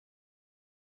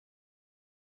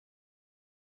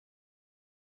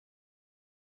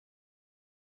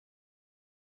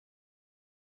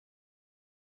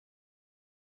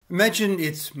Imagine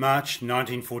it's March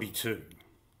 1942.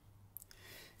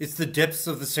 It's the depths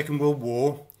of the Second World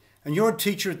War, and you're a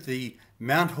teacher at the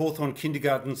Mount Hawthorn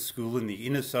Kindergarten School in the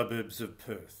inner suburbs of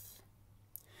Perth.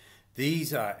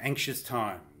 These are anxious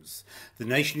times. The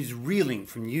nation is reeling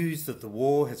from news that the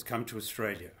war has come to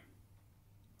Australia.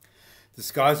 The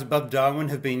skies above Darwin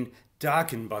have been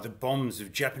darkened by the bombs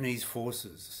of Japanese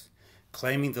forces,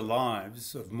 claiming the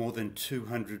lives of more than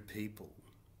 200 people.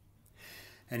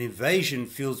 An invasion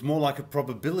feels more like a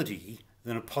probability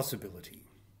than a possibility.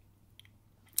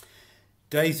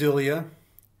 Days earlier,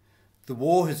 the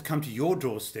war has come to your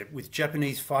doorstep with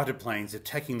Japanese fighter planes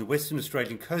attacking the Western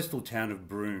Australian coastal town of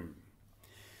Broome.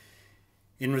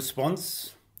 In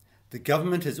response, the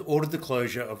government has ordered the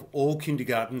closure of all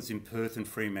kindergartens in Perth and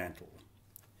Fremantle.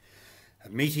 A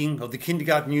meeting of the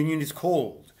Kindergarten Union is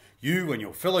called. You and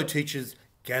your fellow teachers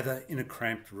gather in a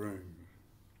cramped room.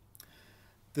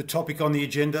 The topic on the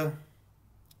agenda?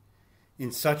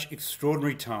 In such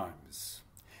extraordinary times,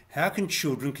 how can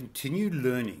children continue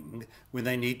learning when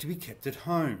they need to be kept at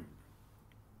home?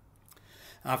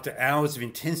 After hours of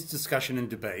intense discussion and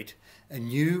debate, a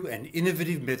new and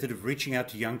innovative method of reaching out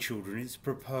to young children is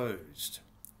proposed.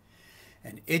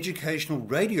 An educational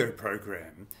radio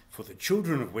program for the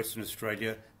children of Western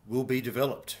Australia will be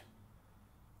developed.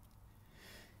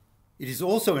 It is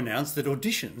also announced that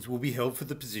auditions will be held for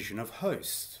the position of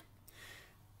host.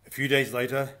 A few days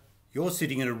later, you're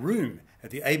sitting in a room at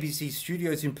the ABC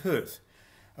studios in Perth,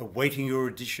 awaiting your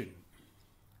audition.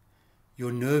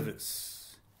 You're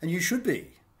nervous, and you should be.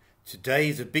 Today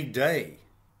is a big day.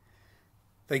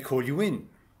 They call you in.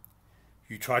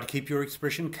 You try to keep your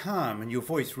expression calm and your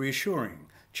voice reassuring,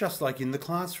 just like in the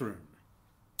classroom.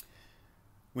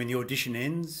 When the audition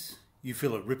ends, you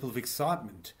feel a ripple of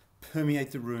excitement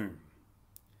permeate the room.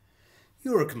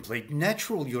 You're a complete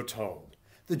natural, you're told.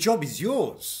 The job is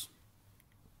yours.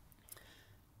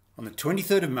 On the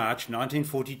 23rd of March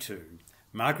 1942,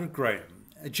 Margaret Graham,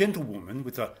 a gentlewoman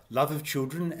with a love of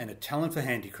children and a talent for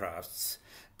handicrafts,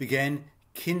 began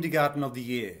Kindergarten of the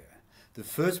Year, the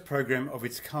first program of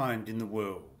its kind in the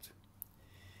world.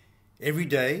 Every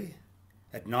day,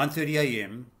 at 9:30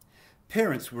 a.m,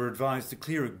 parents were advised to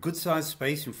clear a good-sized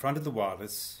space in front of the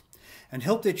wireless and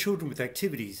help their children with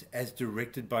activities as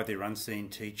directed by their unseen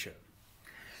teacher.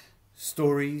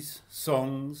 Stories,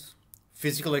 songs,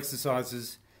 physical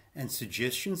exercises, and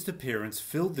suggestions to parents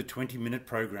filled the 20-minute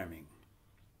programming.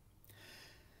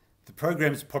 The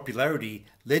program's popularity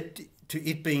led to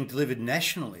it being delivered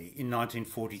nationally in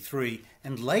 1943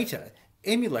 and later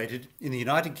emulated in the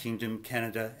United Kingdom,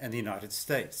 Canada, and the United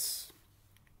States.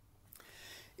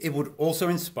 It would also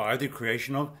inspire the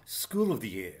creation of School of the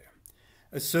Year,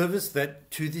 a service that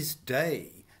to this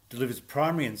day delivers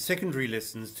primary and secondary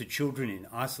lessons to children in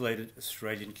isolated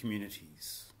Australian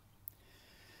communities.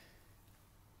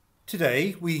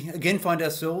 Today, we again find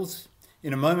ourselves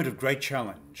in a moment of great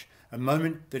challenge, a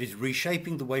moment that is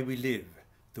reshaping the way we live,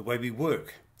 the way we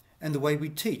work, and the way we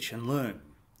teach and learn.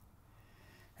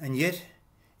 And yet,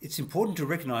 it's important to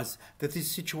recognise that this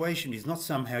situation is not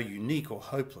somehow unique or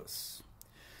hopeless.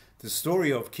 The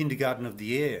story of Kindergarten of the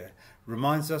Year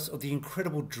reminds us of the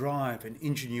incredible drive and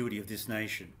ingenuity of this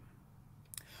nation.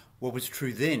 What was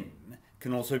true then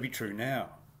can also be true now.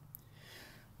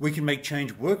 We can make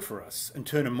change work for us and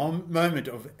turn a moment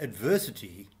of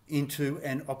adversity into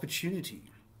an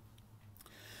opportunity.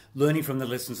 Learning from the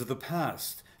lessons of the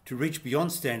past to reach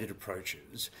beyond standard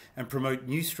approaches and promote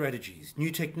new strategies,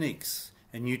 new techniques,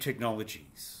 and new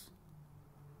technologies.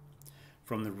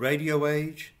 From the radio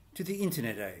age to the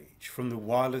internet age, from the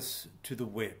wireless to the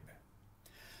web.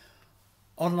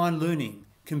 Online learning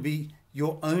can be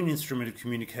your own instrument of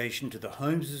communication to the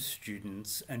homes of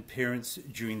students and parents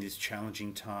during this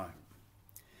challenging time.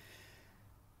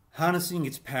 Harnessing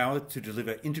its power to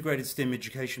deliver integrated STEM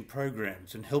education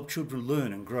programs and help children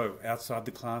learn and grow outside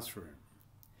the classroom.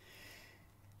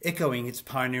 Echoing its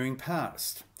pioneering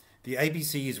past, the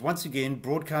ABC is once again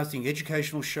broadcasting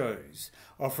educational shows,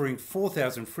 offering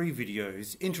 4,000 free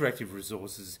videos, interactive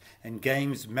resources, and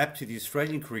games mapped to the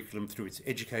Australian curriculum through its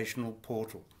educational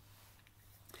portal.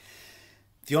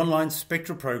 The online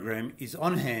Spectra program is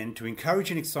on hand to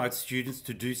encourage and excite students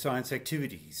to do science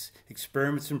activities,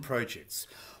 experiments and projects,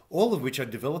 all of which are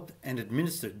developed and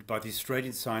administered by the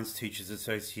Australian Science Teachers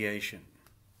Association.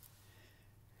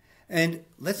 And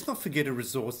let's not forget a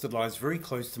resource that lies very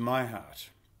close to my heart.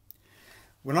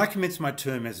 When I commenced my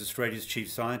term as Australia's Chief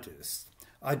Scientist,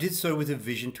 I did so with a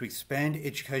vision to expand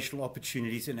educational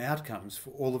opportunities and outcomes for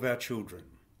all of our children.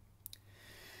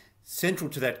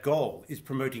 Central to that goal is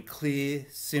promoting clear,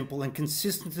 simple and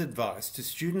consistent advice to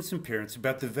students and parents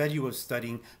about the value of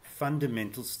studying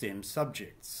fundamental STEM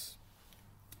subjects,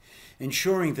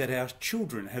 ensuring that our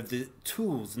children have the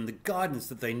tools and the guidance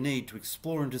that they need to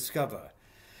explore and discover,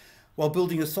 while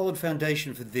building a solid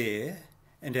foundation for their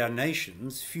and our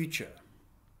nation's future.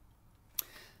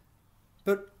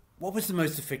 But what was the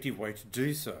most effective way to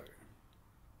do so?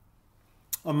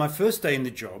 On my first day in the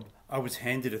job, I was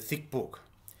handed a thick book.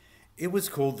 It was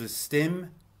called the STEM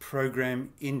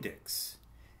Program Index,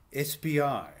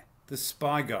 SPI, the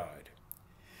Spy Guide.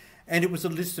 And it was a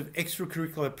list of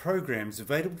extracurricular programs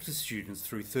available to students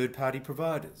through third-party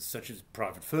providers, such as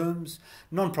private firms,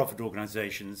 non-profit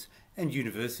organisations, and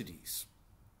universities.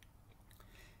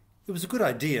 It was a good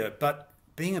idea, but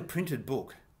being a printed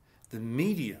book, the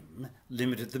medium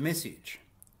limited the message.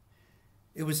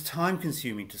 It was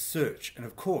time-consuming to search, and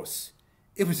of course,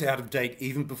 it was out of date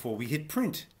even before we hit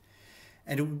print.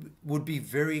 And it would be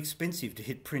very expensive to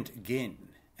hit print again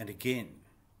and again.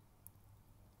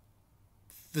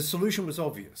 The solution was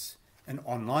obvious, an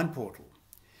online portal.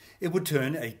 It would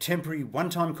turn a temporary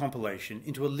one-time compilation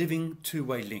into a living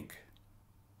two-way link.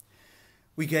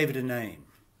 We gave it a name,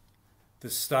 the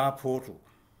Star Portal.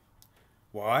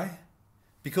 Why?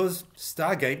 Because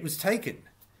Stargate was taken,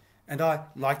 and I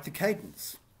liked the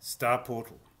cadence, Star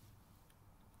Portal.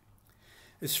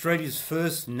 Australia's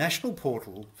first national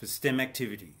portal for STEM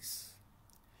activities.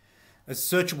 A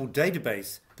searchable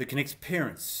database that connects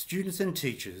parents, students and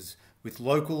teachers with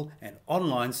local and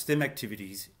online STEM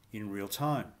activities in real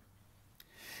time.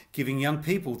 Giving young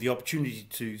people the opportunity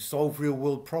to solve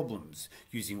real-world problems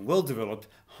using well-developed,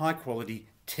 high-quality,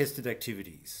 tested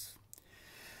activities.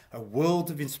 A world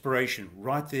of inspiration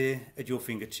right there at your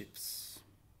fingertips.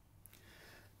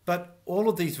 But all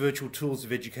of these virtual tools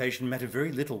of education matter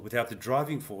very little without the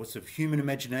driving force of human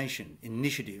imagination,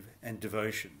 initiative and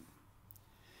devotion.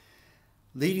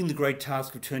 Leading the great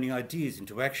task of turning ideas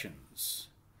into actions,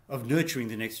 of nurturing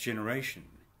the next generation,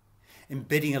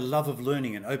 embedding a love of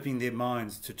learning and opening their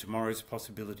minds to tomorrow's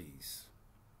possibilities.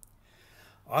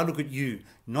 I look at you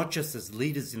not just as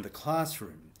leaders in the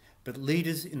classroom, but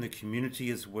leaders in the community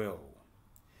as well.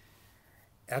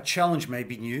 Our challenge may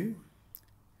be new.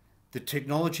 The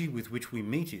technology with which we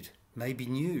meet it may be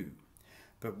new.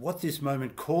 But what this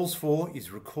moment calls for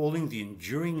is recalling the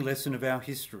enduring lesson of our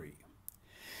history,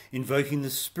 invoking the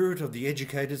spirit of the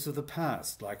educators of the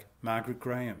past, like Margaret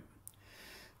Graham,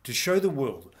 to show the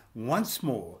world once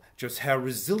more just how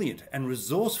resilient and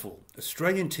resourceful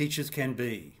Australian teachers can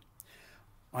be.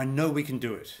 I know we can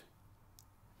do it.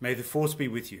 May the force be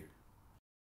with you.